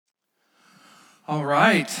All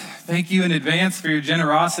right. Thank you in advance for your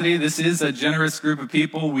generosity. This is a generous group of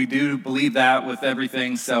people. We do believe that with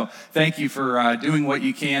everything. So thank you for doing what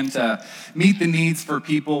you can to meet the needs for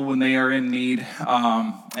people when they are in need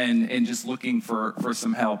and just looking for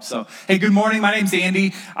some help. So, hey, good morning. My name's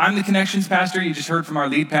Andy. I'm the Connections Pastor. You just heard from our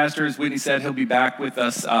lead pastor. As Whitney said, he'll be back with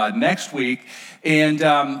us next week.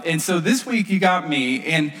 And so this week you got me.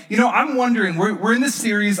 And, you know, I'm wondering, we're in this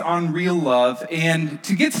series on real love. And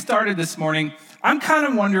to get started this morning, I'm kind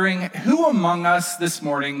of wondering who among us this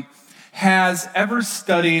morning has ever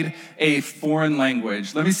studied a foreign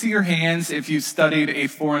language. Let me see your hands if you've studied a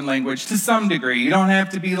foreign language to some degree. You don't have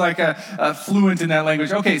to be like a fluent in that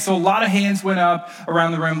language. Okay, so a lot of hands went up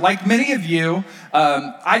around the room. Like many of you,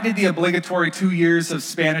 I did the obligatory 2 years of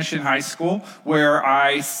Spanish in high school where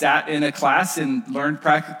I sat in a class and learned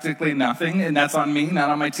practically nothing, and that's on me, not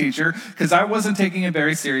on my teacher, because I wasn't taking it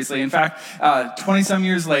very seriously. In fact, 20-some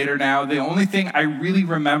years later now, the only thing I really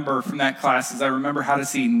remember from that class is I remember how to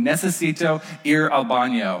say necesito ir al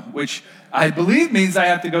baño, which I believe means I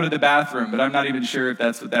have to go to the bathroom, but I'm not even sure if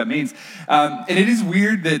that's what that means. And it is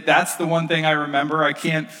weird that that's the one thing I remember. I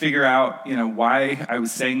can't figure out, why I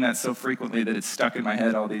was saying that so frequently that it's stuck in my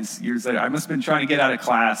head all these years later. I must have been trying to get out of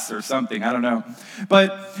class or something. I don't know.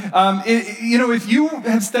 But, if you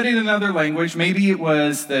have studied another language, maybe it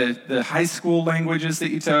was the high school languages that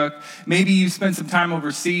you took. Maybe you spent some time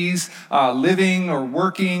overseas living or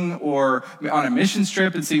working or on a mission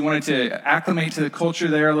trip, and so you wanted to acclimate to the culture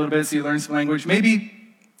there a little bit, so you learned some language. Maybe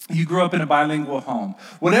you grew up in a bilingual home.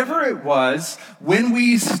 Whatever it was, when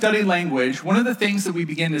we study language, one of the things that we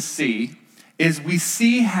begin to see is we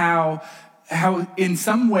see how in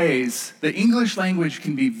some ways the English language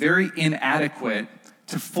can be very inadequate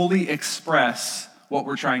to fully express what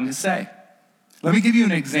we're trying to say. Let me give you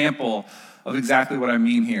an example of exactly what I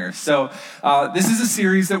mean here. So this is a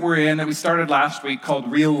series that we're in that we started last week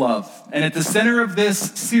called Real Love. And at the center of this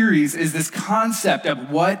series is this concept of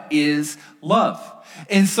what is love.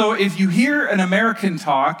 And so if you hear an American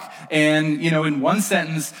talk and, in one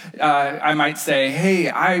sentence, I might say, hey,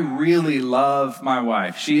 I really love my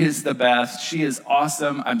wife. She is the best. She is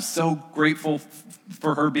awesome. I'm so grateful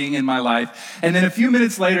for her being in my life. And then a few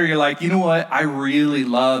minutes later, you're like, you know what? I really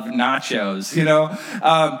love nachos.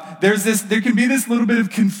 There can be this little bit of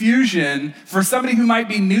confusion for somebody who might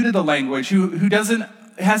be new to the language, who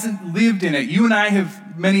hasn't lived in it. You and I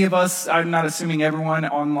have, many of us, I'm not assuming everyone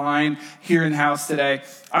online here in house today,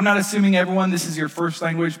 I'm not assuming everyone this is your first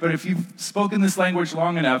language, but if you've spoken this language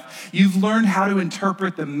long enough, you've learned how to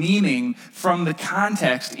interpret the meaning from the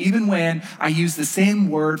context, even when I use the same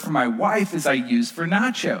word for my wife as I use for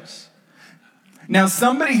nachos. Now,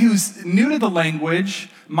 somebody who's new to the language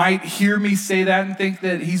might hear me say that and think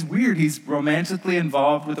that he's weird. He's romantically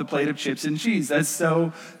involved with a plate of chips and cheese. That's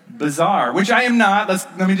so bizarre, which I am not.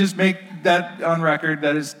 Let me just make that on record.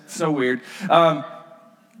 That is so weird.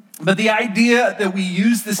 But the idea that we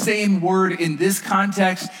use the same word in this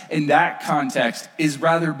context and that context is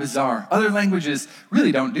rather bizarre. Other languages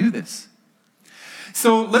really don't do this.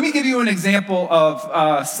 So let me give you an example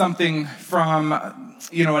of something from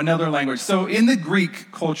another language. So in the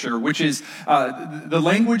Greek culture, which is the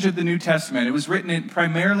language of the New Testament, it was written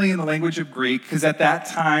primarily in the language of Greek, because at that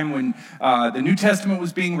time when the New Testament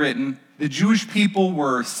was being written, the Jewish people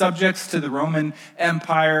were subjects to the Roman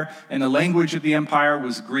Empire, and the language of the empire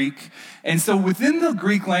was Greek. And so within the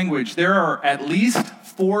Greek language, there are at least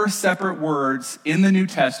 4 separate words in the New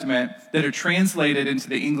Testament that are translated into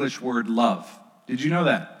the English word love. Did you know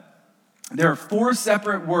that? There are 4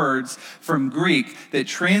 separate words from Greek that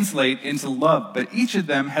translate into love, but each of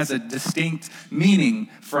them has a distinct meaning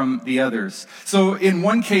from the others. So in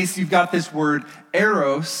one case, you've got this word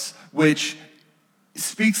eros, which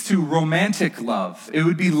speaks to romantic love. It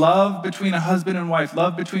would be love between a husband and wife,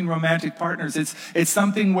 love between romantic partners. It's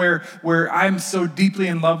something where I'm so deeply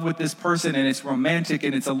in love with this person, and it's romantic,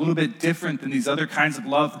 and it's a little bit different than these other kinds of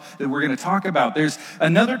love that we're going to talk about. There's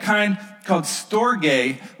another kind called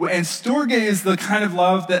storge, and storge is the kind of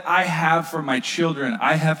love that I have for my children,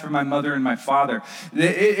 I have for my mother and my father.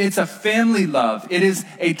 It's a family love. It is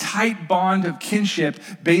a tight bond of kinship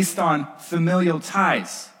based on familial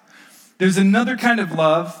ties. There's another kind of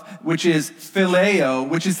love, which is phileo,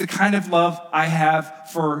 which is the kind of love I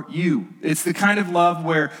have for you. It's the kind of love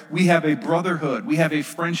where we have a brotherhood, we have a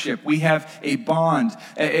friendship, we have a bond,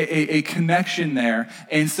 a connection there.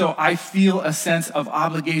 And so I feel a sense of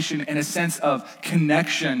obligation and a sense of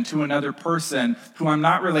connection to another person who I'm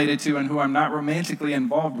not related to and who I'm not romantically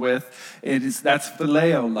involved with. That's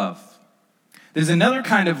phileo love. There's another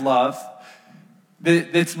kind of love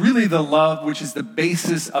that's really the love which is the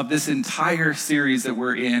basis of this entire series that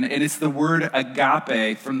we're in, and it's the word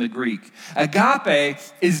agape from the Greek. Agape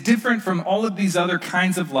is different from all of these other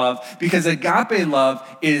kinds of love because agape love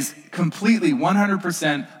is completely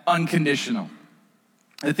 100% unconditional.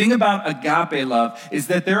 The thing about agape love is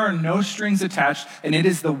that there are no strings attached, and it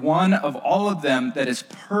is the one of all of them that is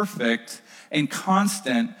perfect and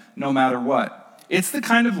constant no matter what. It's the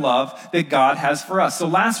kind of love that God has for us. So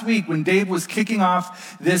last week when Dave was kicking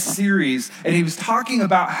off this series and he was talking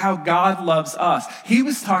about how God loves us, he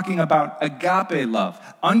was talking about agape love,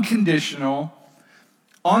 unconditional,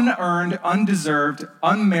 unearned, undeserved,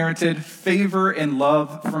 unmerited favor and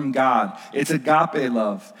love from God. It's agape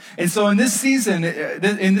love. And so in this season,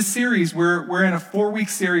 in this series, we're in a 4-week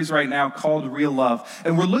series right now called Real Love.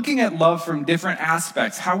 And we're looking at love from different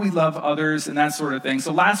aspects, how we love others and that sort of thing.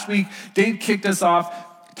 So last week, Dave kicked us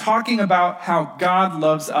off talking about how God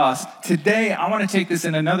loves us. Today, I want to take this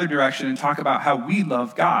in another direction and talk about how we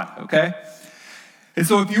love God, okay? And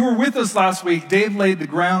so if you were with us last week, Dave laid the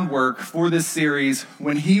groundwork for this series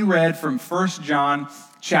when he read from 1 John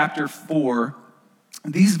chapter 4,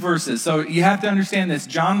 these verses. So you have to understand this.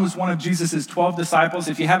 John was one of Jesus' 12 disciples.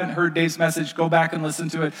 If you haven't heard Dave's message, go back and listen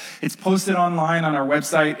to it. It's posted online on our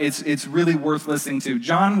website. It's really worth listening to.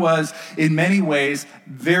 John was, in many ways,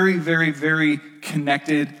 very, very, very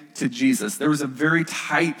connected to Jesus. There was a very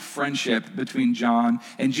tight friendship between John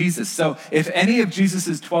and Jesus. So if any of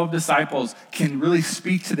Jesus' 12 disciples can really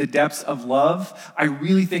speak to the depths of love, I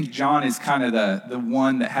really think John is kind of the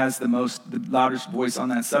one that has the loudest voice on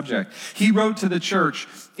that subject. He wrote to the church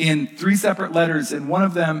in 3 separate letters, and one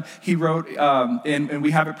of them he wrote, and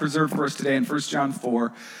we have it preserved for us today in 1 John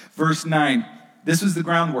 4, verse 9. This was the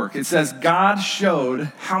groundwork. It says, God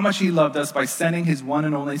showed how much he loved us by sending his one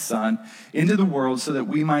and only Son into the world so that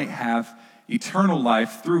we might have eternal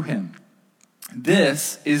life through him.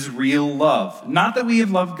 This is real love. Not that we have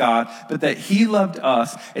loved God, but that he loved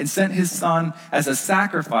us and sent his Son as a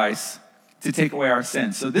sacrifice to take away our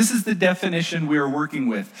sins. So this is the definition we are working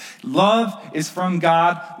with. Love is from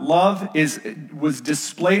God. Love was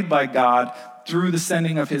displayed by God through the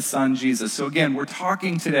sending of his Son, Jesus. So again, we're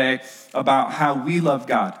talking today about how we love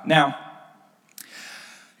God. Now,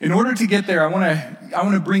 in order to get there, I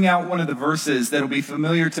want to bring out one of the verses that will be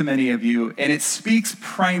familiar to many of you, and it speaks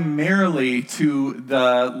primarily to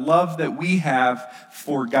the love that we have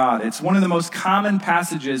for God. It's one of the most common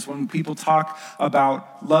passages when people talk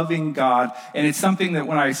about loving God, and it's something that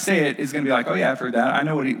when I say it is going to be like, oh yeah, I've heard that. I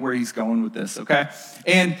know where he's going with this, okay?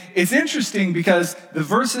 And it's interesting because the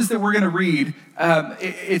verses that we're going to read,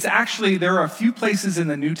 it's actually, there are a few places in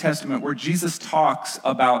the New Testament where Jesus talks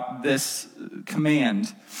about this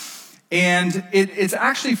command. And it's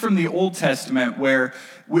actually from the Old Testament where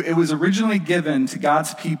it was originally given to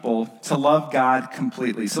God's people to love God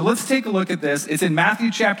completely. So let's take a look at this. It's in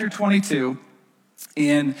Matthew chapter 22,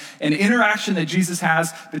 in an interaction that Jesus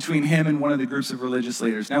has between him and one of the groups of religious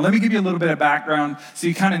leaders. Now, let me give you a little bit of background so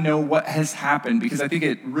you kind of know what has happened, because I think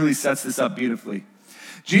it really sets this up beautifully.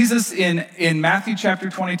 Jesus, in Matthew chapter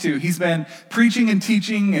 22, he's been preaching and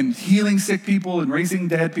teaching and healing sick people and raising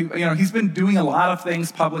dead people. You know, he's been doing a lot of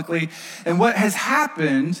things publicly. And what has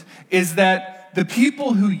happened is that the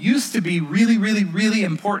people who used to be really, really, really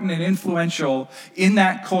important and influential in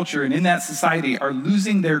that culture and in that society are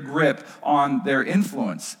losing their grip on their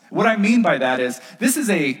influence. What I mean by that is this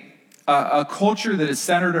is a culture that is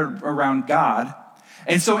centered around God.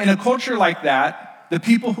 And so in a culture like that, the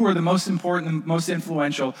people who are the most important and most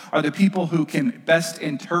influential are the people who can best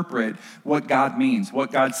interpret what God means,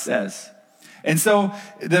 what God says. And so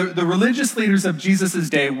the religious leaders of Jesus'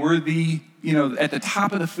 day were at the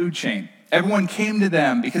top of the food chain. Everyone came to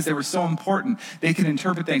them because they were so important. They could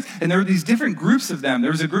interpret things. And there were these different groups of them. There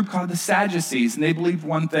was a group called the Sadducees, and they believed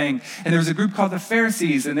one thing. And there was a group called the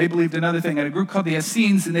Pharisees, and they believed another thing. And a group called the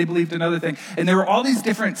Essenes, and they believed another thing. And there were all these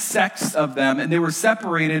different sects of them, and they were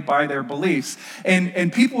separated by their beliefs.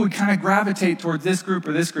 And people would kind of gravitate towards this group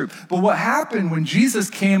or this group. But what happened when Jesus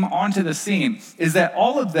came onto the scene is that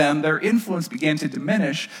all of them, their influence began to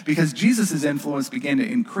diminish because Jesus' influence began to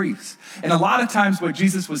increase. And a lot of times what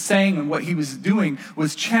Jesus was saying and what he was doing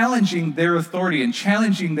was challenging their authority and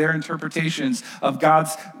challenging their interpretations of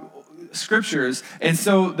God's scriptures. And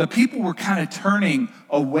so the people were kind of turning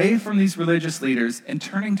away from these religious leaders and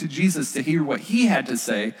turning to Jesus to hear what he had to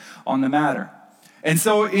say on the matter. And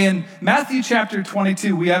so in Matthew chapter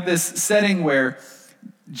 22, we have this setting where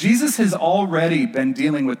Jesus has already been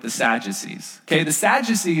dealing with the Sadducees. Okay, the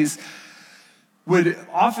Sadducees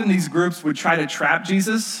these groups would try to trap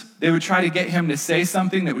Jesus They would try to get him to say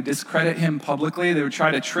something that would discredit him publicly. They would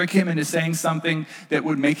try to trick him into saying something that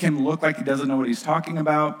would make him look like he doesn't know what he's talking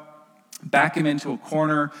about, back him into a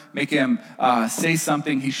corner, make him say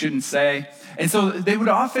something he shouldn't say. And so they would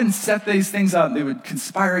often set these things up. They would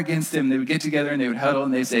conspire against him. They would get together and they would huddle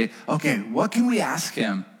and they'd say, okay, what can we ask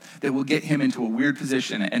him that will get him into a weird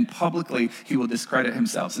position, and publicly he will discredit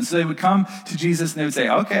himself? And so they would come to Jesus and they would say,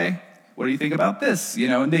 okay, what do you think about this?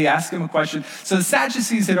 And they ask him a question. So the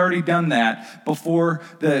Sadducees had already done that before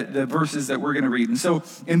the verses that we're going to read. And so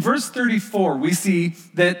in verse 34, we see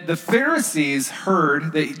that the Pharisees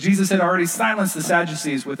heard that Jesus had already silenced the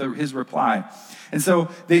Sadducees with his reply. And so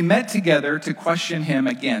they met together to question him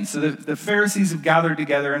again. So the Pharisees have gathered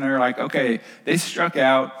together and they're like, okay, they struck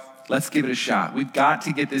out. Let's give it a shot. We've got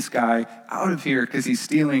to get this guy out of here because he's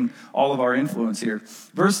stealing all of our influence here.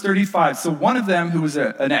 Verse 35, so one of them, who was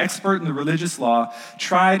an expert in the religious law,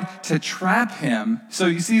 tried to trap him. So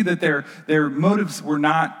you see that their motives were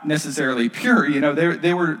not necessarily pure.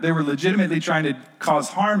 They were legitimately trying to cause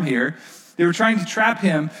harm here. They were trying to trap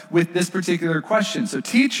him with this particular question. So,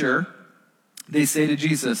 teacher, they say to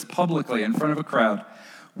Jesus publicly in front of a crowd,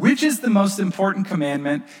 which is the most important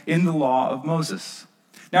commandment in the law of Moses?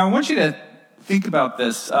 Now, I want you to think about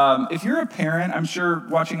this. If you're a parent, I'm sure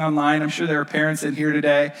watching online, I'm sure there are parents in here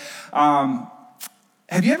today.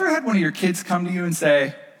 Have you ever had one of your kids come to you and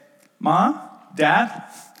say, Mom, Dad,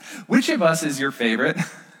 which of us is your favorite?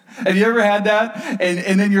 Have you ever had that?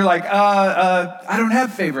 And then you're like, I don't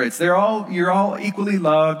have favorites. You're all equally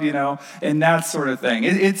loved, and that sort of thing.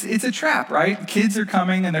 It's a trap, right? Kids are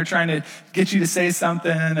coming and they're trying to get you to say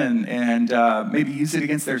something and maybe use it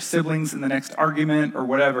against their siblings in the next argument or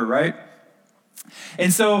whatever, right?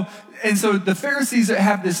 And so the Pharisees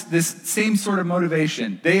have this same sort of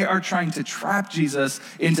motivation. They are trying to trap Jesus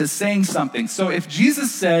into saying something. So if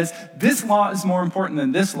Jesus says this law is more important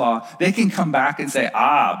than this law, they can come back and say,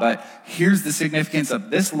 but here's the significance of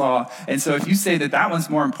this law. And so if you say that one's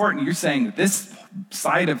more important, you're saying that this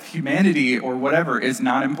side of humanity or whatever is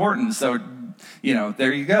not important. So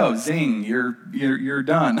there you go, zing, you're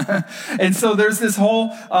done. And so there's this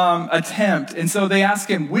whole attempt. And so they ask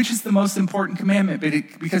him, which is the most important commandment?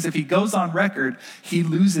 Because if he goes on record, he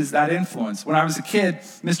loses that influence. When I was a kid,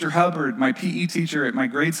 Mr. Hubbard, my PE teacher at my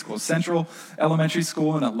grade school, Central Elementary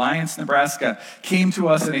School in Alliance, Nebraska, came to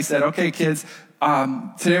us and he said, okay, kids,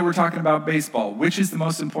 today we're talking about baseball. Which is the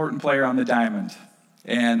most important player on the diamond?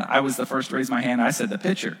 And I was the first to raise my hand. I said the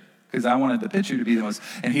pitcher, because I wanted the pitcher to be the most.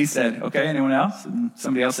 And he said, okay, anyone else? And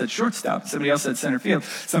somebody else said shortstop. Somebody else said center field.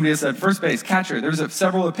 Somebody else said first base, catcher. There was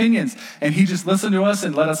several opinions. And he just listened to us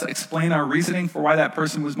and let us explain our reasoning for why that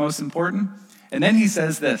person was most important. And then he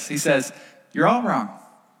says this. He says, you're all wrong.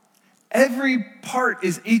 Every part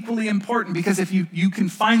is equally important, because if you can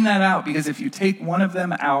find that out, because if you take one of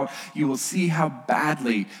them out, you will see how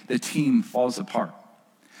badly the team falls apart.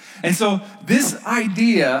 And so this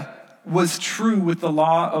idea was true with the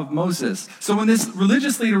law of Moses. So when this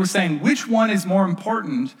religious leader was saying, which one is more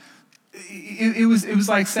important, it was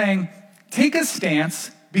like saying, take a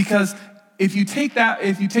stance, because if you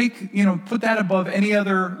put that above any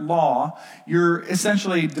other law, you're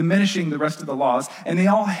essentially diminishing the rest of the laws, and they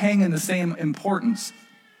all hang in the same importance.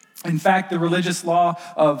 In fact, the religious law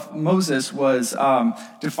of Moses was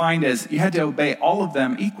defined as you had to obey all of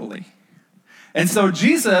them equally. And so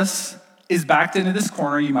Jesus is backed into this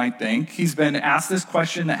corner, you might think. He's been asked this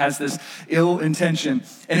question that has this ill intention.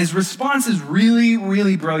 And his response is really,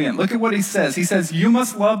 really brilliant. Look at what he says. He says, you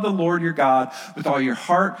must love the Lord your God with all your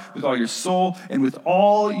heart, with all your soul, and with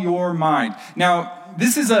all your mind. Now,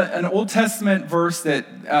 this is an Old Testament verse that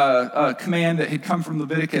a command that had come from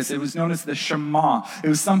Leviticus. It was known as the Shema. It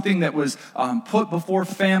was something that was put before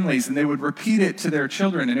families, and they would repeat it to their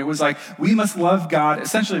children. And it was like, we must love God.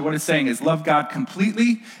 Essentially what it's saying is love God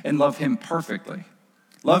completely and love him perfectly.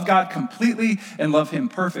 Love God completely and love him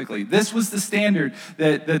perfectly. This was the standard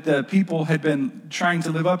that the people had been trying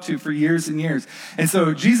to live up to for years and years. And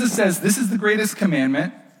so Jesus says, this is the greatest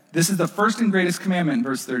commandment. This is the first and greatest commandment in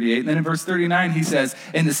verse 38. And then in verse 39, he says,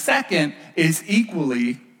 and the second is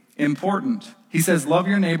equally important. He says, love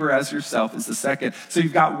your neighbor as yourself is the second. So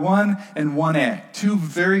you've got 1 and 1a, two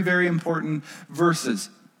very, very important verses.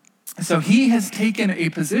 So he has taken a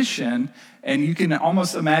position, and you can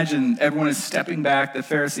almost imagine everyone is stepping back, the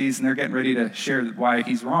Pharisees, and they're getting ready to share why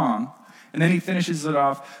he's wrong. And then he finishes it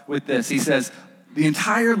off with this. He says, the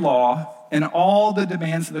entire law and all the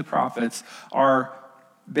demands of the prophets are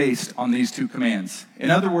based on these two commands. In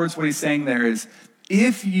other words, what he's saying there is,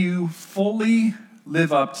 if you fully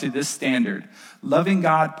live up to this standard, loving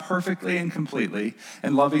God perfectly and completely,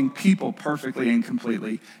 and loving people perfectly and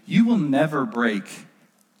completely, you will never break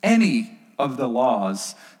any of the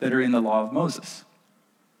laws that are in the law of Moses.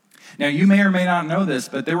 Now, you may or may not know this,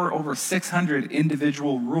 but there were over 600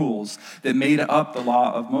 individual rules that made up the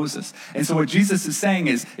law of Moses. And so what Jesus is saying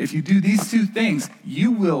is, if you do these two things,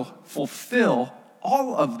 you will fulfill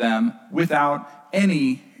all of them without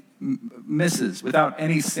any misses, without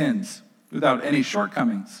any sins, without any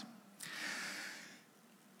shortcomings.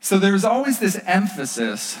 So there's always this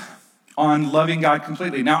emphasis on loving God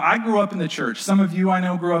completely. Now, I grew up in the church. Some of you I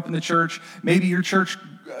know grew up in the church. Maybe your church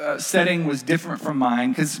setting was different from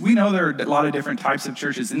mine, because we know there are a lot of different types of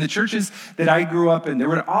churches. In the churches that I grew up in, there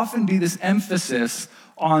would often be this emphasis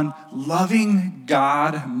on loving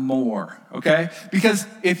God more, okay? Because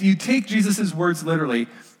if you take Jesus' words literally,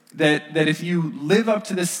 that if you live up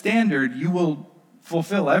to this standard, you will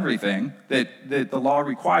fulfill everything that the law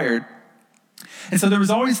required. And so there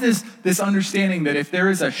was always this understanding that if there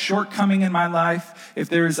is a shortcoming in my life, if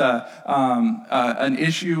there is an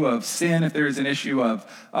issue of sin, if there is an issue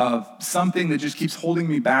of something that just keeps holding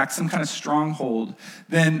me back, some kind of stronghold,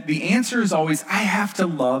 then the answer is always, I have to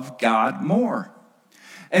love God more.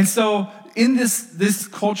 And so in this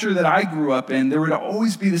culture that I grew up in, there would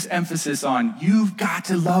always be this emphasis on, you've got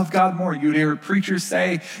to love God more. You'd hear preachers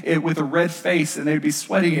say it with a red face, and they'd be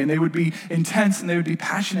sweaty, and they would be intense, and they would be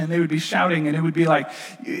passionate, and they would be shouting, and it would be like,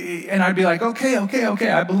 and I'd be like, okay,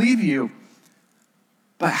 I believe you.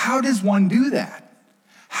 But how does one do that?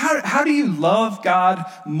 How do you love God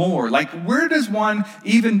more? Like, where does one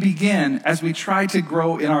even begin as we try to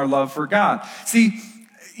grow in our love for God? See,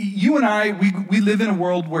 you and I, we live in a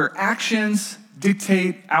world where actions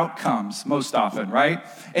dictate outcomes most often, right?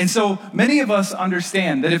 And so many of us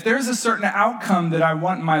understand that if there's a certain outcome that I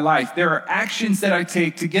want in my life, there are actions that I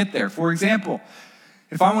take to get there. For example,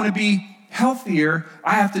 if I want to be healthier,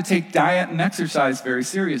 I have to take diet and exercise very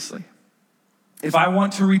seriously. If I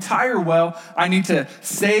want to retire well, I need to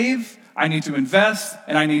save, I need to invest,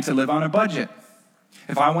 and I need to live on a budget.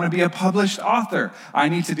 If I want to be a published author, I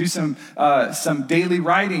need to do some daily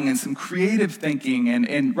writing and some creative thinking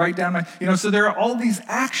and write down my, so there are all these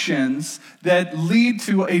actions that lead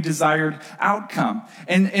to a desired outcome.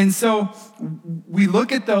 And so we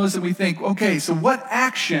look at those and we think, okay, so what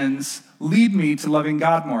actions lead me to loving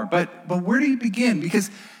God more? But where do you begin? Because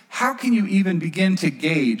how can you even begin to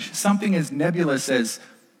gauge something as nebulous as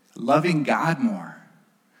loving God more?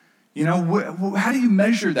 How do you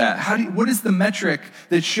measure that? What is the metric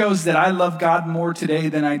that shows that I love God more today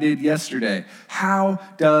than I did yesterday? How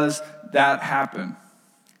does that happen?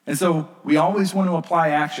 And so we always want to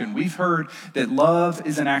apply action. We've heard that love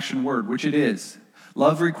is an action word, which it is.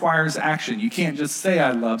 Love requires action. You can't just say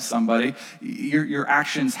I love somebody. Your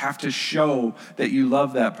actions have to show that you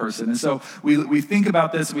love that person. And so we think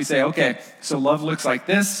about this and we say, okay, so love looks like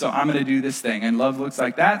this, so I'm going to do this thing. And love looks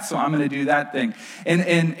like that, so I'm going to do that thing.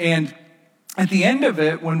 And at the end of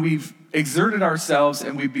it, when we've exerted ourselves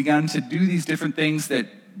and we've begun to do these different things that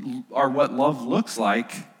are what love looks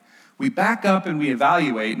like, we back up and we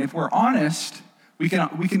evaluate. And if we're honest, we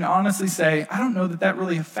can honestly say, I don't know that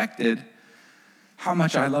really affected how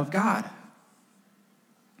much I love God.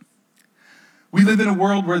 We live in a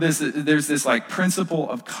world where there's this like principle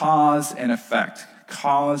of cause and effect.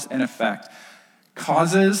 Cause and effect.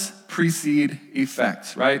 Causes precede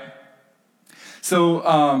effects, right?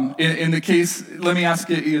 So in the case, let me ask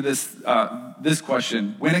you this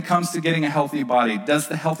question. When it comes to getting a healthy body, does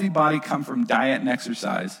the healthy body come from diet and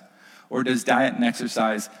exercise? Or does diet and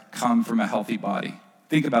exercise come from a healthy body?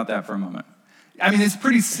 Think about that for a moment. I mean, it's a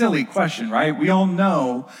pretty silly question, right? We all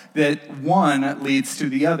know that one leads to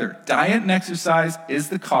the other. Diet and exercise is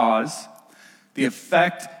the cause. The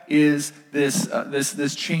effect is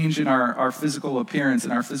this change in our physical appearance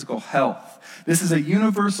and our physical health. This is a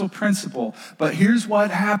universal principle, but here's what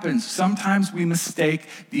happens. Sometimes we mistake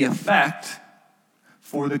the effect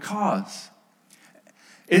for the cause.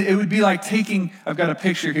 It would be like I've got a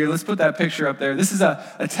picture here. Let's put that picture up there. This is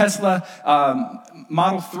a Tesla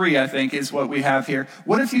Model 3, I think, is what we have here.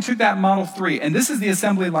 What if you took that Model 3, and this is the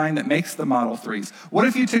assembly line that makes the Model 3s. What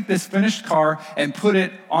if you took this finished car and put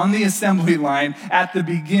it on the assembly line at the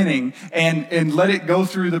beginning and let it go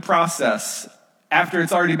through the process after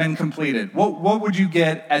it's already been completed? What would you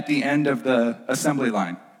get at the end of the assembly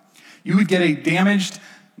line? You would get a damaged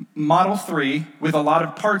Model 3 with a lot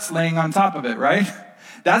of parts laying on top of it, right?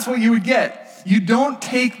 That's what you would get. You don't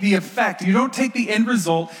take the effect, you don't take the end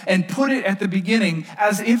result and put it at the beginning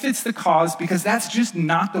as if it's the cause, because that's just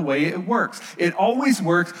not the way it works. It always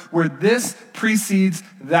works where this precedes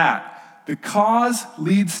that. The cause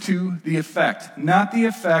leads to the effect, not the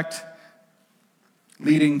effect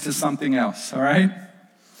leading to something else, all right?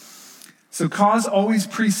 So cause always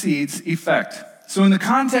precedes effect. So in the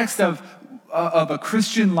context of a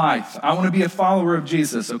Christian life, I want to be a follower of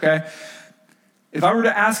Jesus, okay? If I were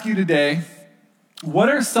to ask you today, what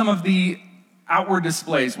are some of the outward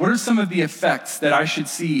displays? What are some of the effects that I should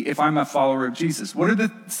see if I'm a follower of Jesus? What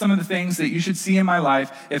are some of the things that you should see in my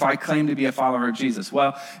life if I claim to be a follower of Jesus?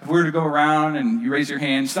 Well, if we were to go around and you raise your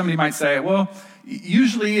hand, somebody might say, well,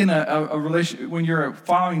 usually in a relation, when you're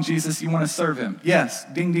following Jesus, you want to serve him.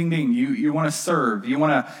 Yes, ding, ding, ding. You want to serve. You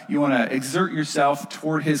want to exert yourself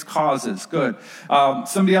toward his causes. Good.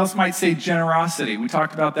 Somebody else might say generosity. We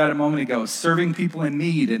talked about that a moment ago. Serving people in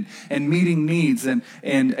need and meeting needs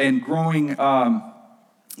and growing.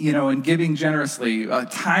 And giving generously,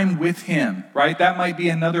 time with him, right? That might be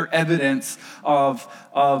another evidence of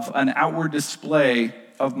an outward display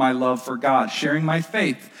of my love for God, sharing my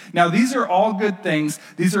faith. Now, these are all good things.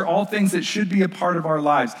 These are all things that should be a part of our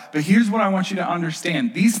lives. But here's what I want you to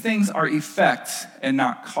understand. These things are effects and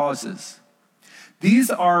not causes.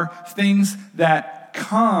 These are things that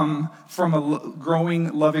come from a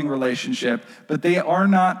growing, loving relationship, but they are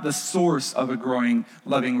not the source of a growing,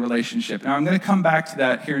 loving relationship. Now, I'm going to come back to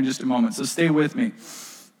that here in just a moment, so stay with me.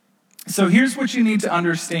 So here's what you need to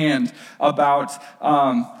understand about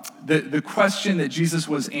the question that Jesus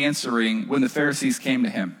was answering when the Pharisees came to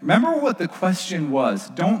him. Remember what the question was.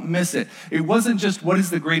 Don't miss it. It wasn't just, what is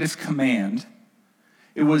the greatest command?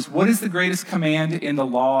 It was, what is the greatest command in the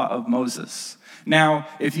law of Moses? Now,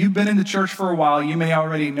 if you've been in the church for a while, you may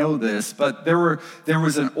already know this, but there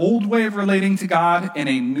was an old way of relating to God and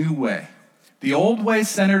a new way. The old way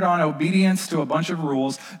centered on obedience to a bunch of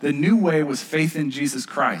rules. The new way was faith in Jesus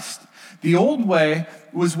Christ. The old way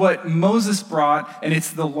was what Moses brought, and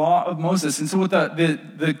it's the law of Moses. And so what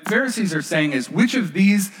the Pharisees are saying is, which of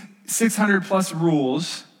these 600 plus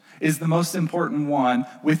rules is the most important one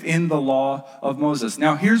within the law of Moses?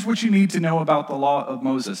 Now, here's what you need to know about the law of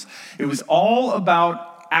Moses. It was all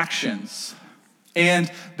about actions.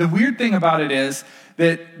 And the weird thing about it is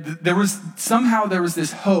that there was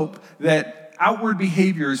this hope that outward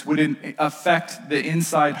behaviors would affect the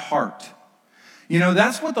inside heart. You know,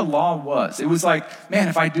 that's what the law was. It was like, man,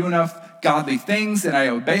 if I do enough godly things and I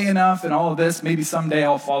obey enough and all of this, maybe someday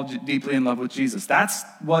I'll fall deeply in love with Jesus. That's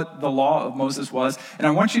what the law of Moses was. And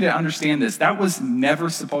I want you to understand this. That was never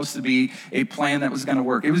supposed to be a plan that was going to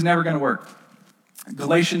work. It was never going to work.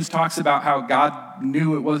 Galatians talks about how God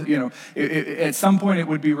knew it was, at some point it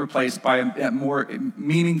would be replaced by a more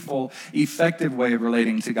meaningful, effective way of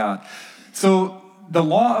relating to God. So the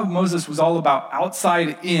law of Moses was all about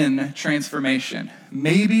outside-in transformation.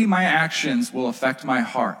 Maybe my actions will affect my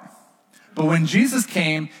heart. But when Jesus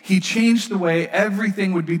came, he changed the way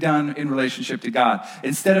everything would be done in relationship to God.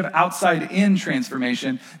 Instead of outside-in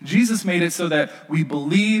transformation, Jesus made it so that we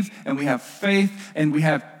believe and we have faith and we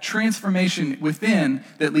have transformation within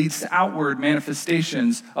that leads to outward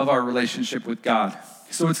manifestations of our relationship with God.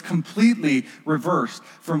 So it's completely reversed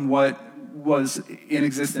from what was in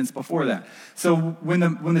existence before that. So when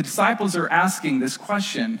the disciples are asking this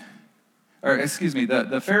question,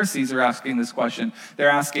 the Pharisees are asking this question, they're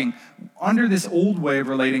asking, under this old way of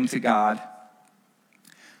relating to God,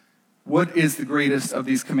 what is the greatest of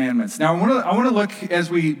these commandments? Now, I want to look, as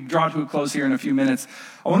we draw to a close here in a few minutes,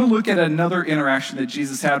 I want to look at another interaction that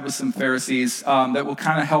Jesus had with some Pharisees that will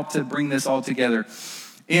kind of help to bring this all together.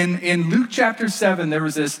 In Luke chapter 7, there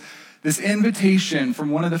was this invitation from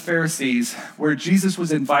one of the Pharisees where Jesus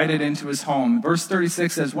was invited into his home. Verse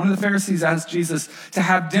 36 says, one of the Pharisees asked Jesus to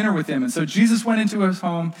have dinner with him. And so Jesus went into his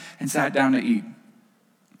home and sat down to eat.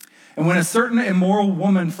 And when a certain immoral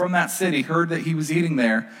woman from that city heard that he was eating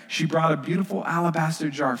there, she brought a beautiful alabaster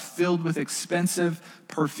jar filled with expensive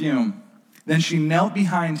perfume. Then she knelt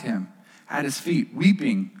behind him at his feet,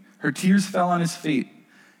 weeping. Her tears fell on his feet,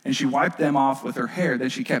 and she wiped them off with her hair. Then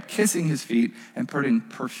she kept kissing his feet and putting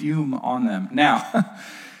perfume on them. Now,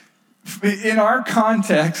 in our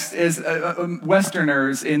context as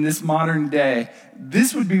Westerners in this modern day,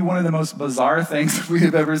 this would be one of the most bizarre things we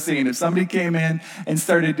have ever seen. If somebody came in and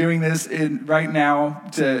started doing this right now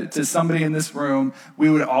to somebody in this room, we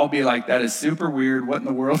would all be like, that is super weird. What in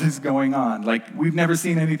the world is going on? Like, we've never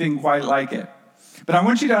seen anything quite like it. But I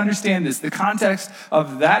want you to understand this. The context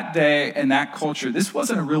of that day and that culture, this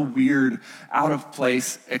wasn't a real weird,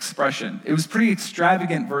 out-of-place expression. It was a pretty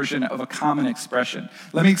extravagant version of a common expression.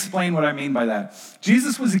 Let me explain what I mean by that.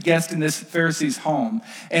 Jesus was a guest in this Pharisee's home.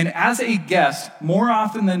 And as a guest, more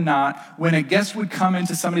often than not, when a guest would come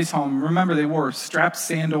into somebody's home, remember they wore strapped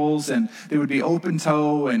sandals and they would be open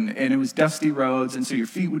toe and it was dusty roads. And so your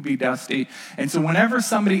feet would be dusty. And so whenever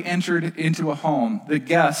somebody entered into a home, the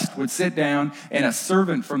guest would sit down and a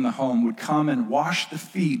servant from the home would come and wash the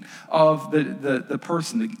feet of the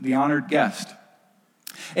person, the honored guest.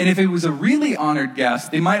 And if it was a really honored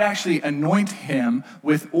guest, they might actually anoint him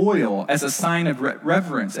with oil as a sign of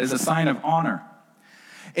reverence, as a sign of honor.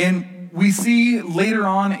 And we see later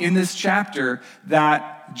on in this chapter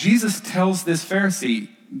that Jesus tells this Pharisee,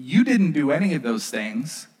 you didn't do any of those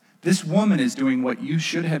things. This woman is doing what you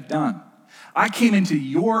should have done. I came into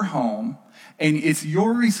your home, and it's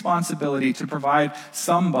your responsibility to provide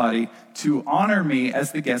somebody to honor me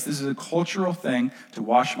as the guest. This is a cultural thing, to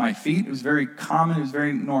wash my feet. It was very common, it was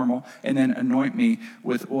very normal, and then anoint me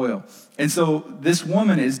with oil. And so this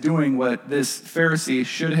woman is doing what this Pharisee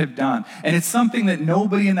should have done. And it's something that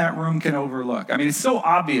nobody in that room can overlook. I mean, it's so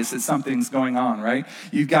obvious that something's going on, right?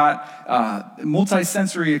 You've got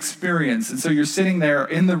multi-sensory experience. And so you're sitting there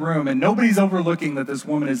in the room, and nobody's overlooking that this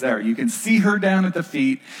woman is there. You can see her down at the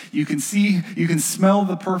feet. You can smell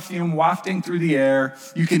the perfume wafting through the air.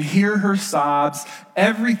 You can hear her sobs.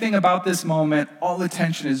 Everything about this moment, all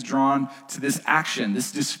attention is drawn to this action,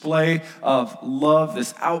 this display of love,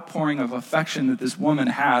 this outpouring of affection that this woman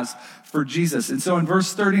has for Jesus. And so in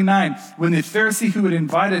verse 39, when the Pharisee who had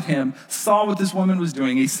invited him saw what this woman was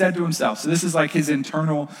doing, he said to himself, so this is like his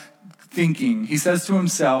internal thinking. He says to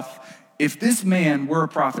himself, if this man were a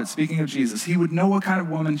prophet, speaking of Jesus, he would know what kind of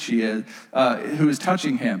woman she is who is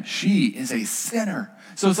touching him. She is a sinner.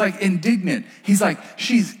 So it's like indignant. He's like,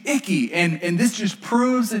 she's icky. And this just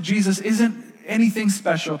proves that Jesus isn't anything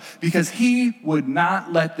special because he would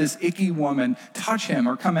not let this icky woman touch him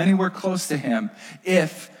or come anywhere close to him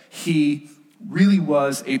if he really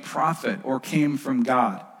was a prophet or came from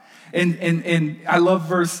God. And I love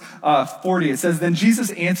verse 40. It says, then Jesus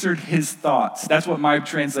answered his thoughts. That's what my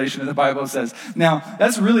translation of the Bible says. Now,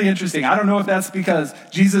 that's really interesting. I don't know if that's because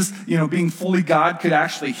Jesus, being fully God, could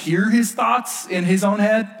actually hear his thoughts in his own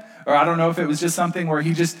head. Or I don't know if it was just something where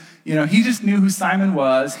he just knew who Simon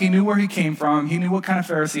was. He knew where he came from. He knew what kind of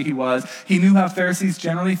Pharisee he was. He knew how Pharisees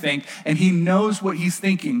generally think. And he knows what he's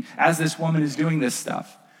thinking as this woman is doing this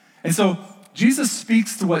stuff. And so Jesus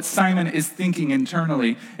speaks to what Simon is thinking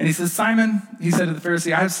internally. And he says, Simon, he said to the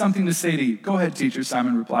Pharisee, I have something to say to you. Go ahead, teacher,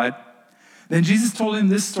 Simon replied. Then Jesus told him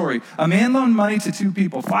this story. A man loaned money to two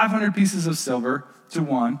people, 500 pieces of silver to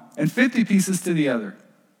one and 50 pieces to the other.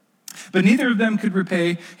 But neither of them could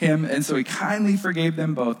repay him, and so he kindly forgave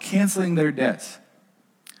them both, canceling their debts.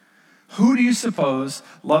 Who do you suppose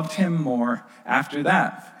loved him more after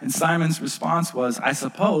that? And Simon's response was, I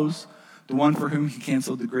suppose the one for whom he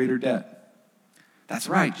canceled the greater debt. That's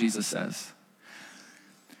right, Jesus says.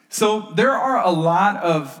 So there are a lot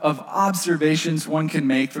of observations one can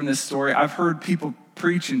make from this story. I've heard people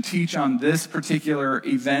preach and teach on this particular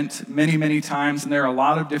event many, many times, and there are a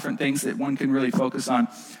lot of different things that one can really focus on.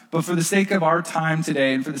 But for the sake of our time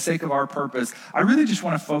today and for the sake of our purpose, I really just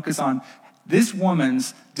want to focus on this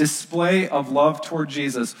woman's display of love toward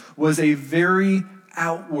Jesus was a very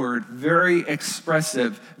outward, very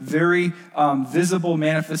expressive, very visible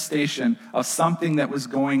manifestation of something that was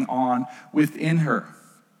going on within her.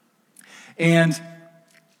 And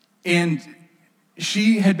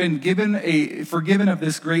she had been forgiven of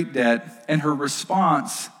this great debt, and her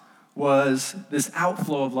response was this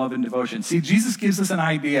outflow of love and devotion. See, Jesus gives us an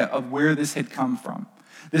idea of where this had come from.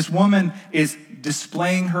 This woman is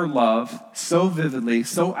displaying her love so vividly,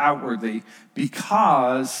 so outwardly,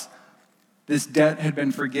 because this debt had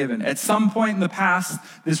been forgiven. At some point in the past,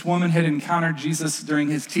 this woman had encountered Jesus during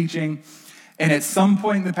his teaching. And at some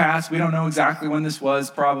point in the past, we don't know exactly when this was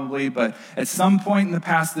probably, but at some point in the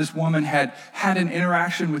past, this woman had an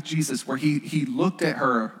interaction with Jesus where he looked at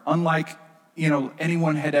her unlike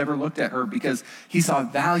anyone had ever looked at her because he saw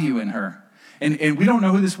value in her. And we don't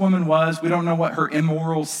know who this woman was. We don't know what her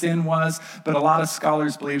immoral sin was, but a lot of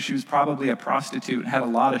scholars believe she was probably a prostitute and had a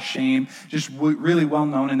lot of shame, just really well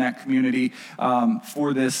known in that community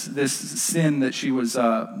for this sin that she was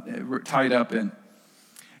tied up in.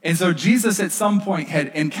 And so Jesus at some point had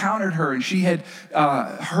encountered her, and she had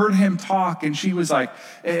heard him talk, and she was like,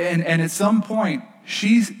 and at some point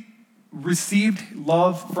she received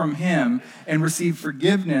love from him and received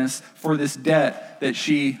forgiveness for this debt that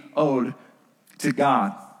she owed to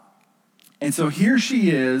God. And so here she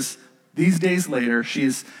is, these days later, she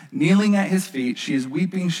is kneeling at his feet, she is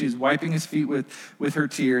weeping, she is wiping his feet with her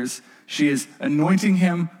tears, she is anointing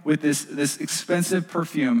him with this expensive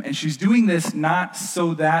perfume, and she's doing this not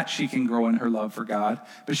so that she can grow in her love for God,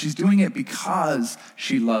 but she's doing it because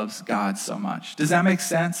she loves God so much. Does that make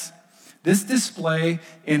sense? This display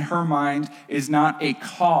in her mind is not a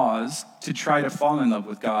cause to try to fall in love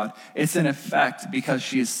with God. It's an effect because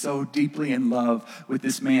she is so deeply in love with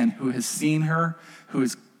this man who has seen her, who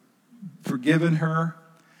has forgiven her,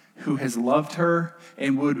 who has loved her,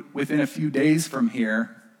 and would, within a few days from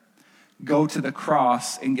here, go to the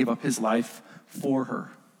cross and give up his life for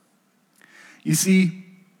her. You see,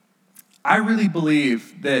 I really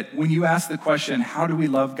believe that when you ask the question, how do we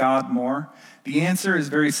love God more? The answer is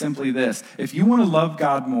very simply this. If you want to love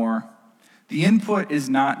God more, the input is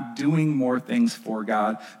not doing more things for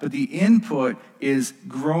God, but the input is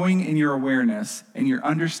growing in your awareness and your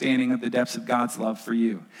understanding of the depths of God's love for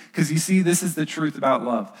you. Because you see, this is the truth about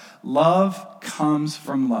love. Love comes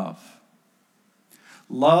from love.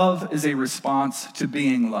 Love is a response to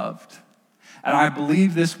being loved. And I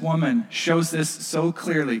believe this woman shows this so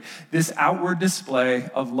clearly. This outward display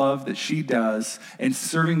of love that she does in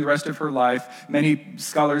serving the rest of her life. Many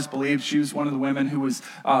scholars believe she was one of the women who was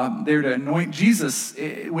there to anoint Jesus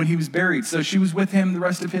when he was buried. So she was with him the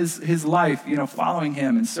rest of his life, following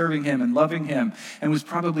him and serving him and loving him, and was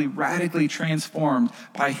probably radically transformed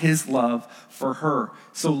by his love for her.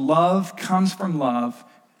 So love comes from love,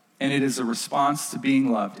 and it is a response to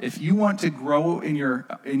being loved. If you want to grow in your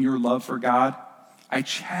love for God, I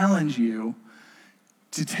challenge you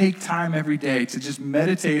to take time every day to just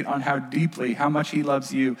meditate on how much he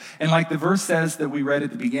loves you. And like the verse says that we read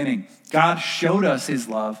at the beginning, God showed us his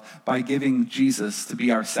love by giving Jesus to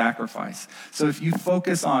be our sacrifice. So if you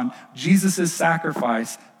focus on Jesus'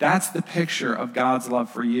 sacrifice, that's the picture of God's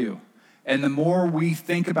love for you. And the more we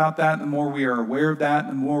think about that, the more we are aware of that,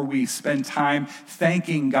 the more we spend time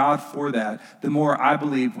thanking God for that, the more I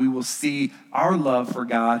believe we will see our love for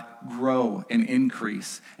God grow and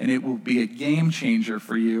increase. And it will be a game changer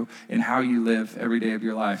for you in how you live every day of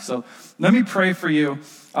your life. So let me pray for you.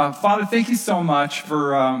 Father, thank you so much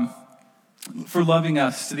for loving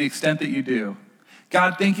us to the extent that you do.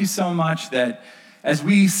 God, thank you so much that as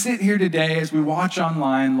we sit here today, as we watch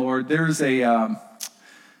online, Lord, there's a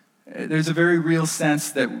very real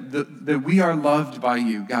sense that we are loved by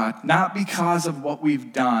you, God, not because of what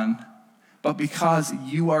we've done, but because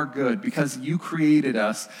you are good, because you created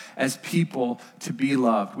us as people to be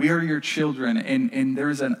loved. We are your children, and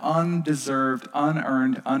there's an undeserved,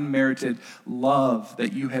 unearned, unmerited love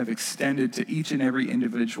that you have extended to each and every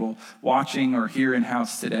individual watching or here in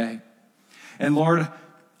house today. And Lord,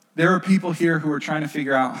 there are people here who are trying to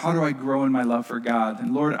figure out, how do I grow in my love for God?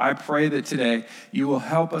 And Lord, I pray that today you will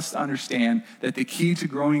help us to understand that the key to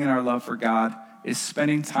growing in our love for God is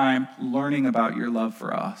spending time learning about your love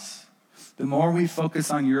for us. The more we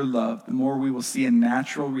focus on your love, the more we will see a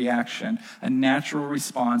natural reaction, a natural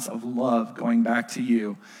response of love going back to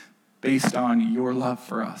you based on your love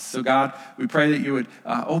for us. So God, we pray that you would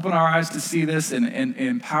open our eyes to see this and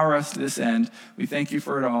empower us to this end. We thank you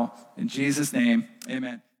for it all. In Jesus' name,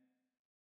 amen.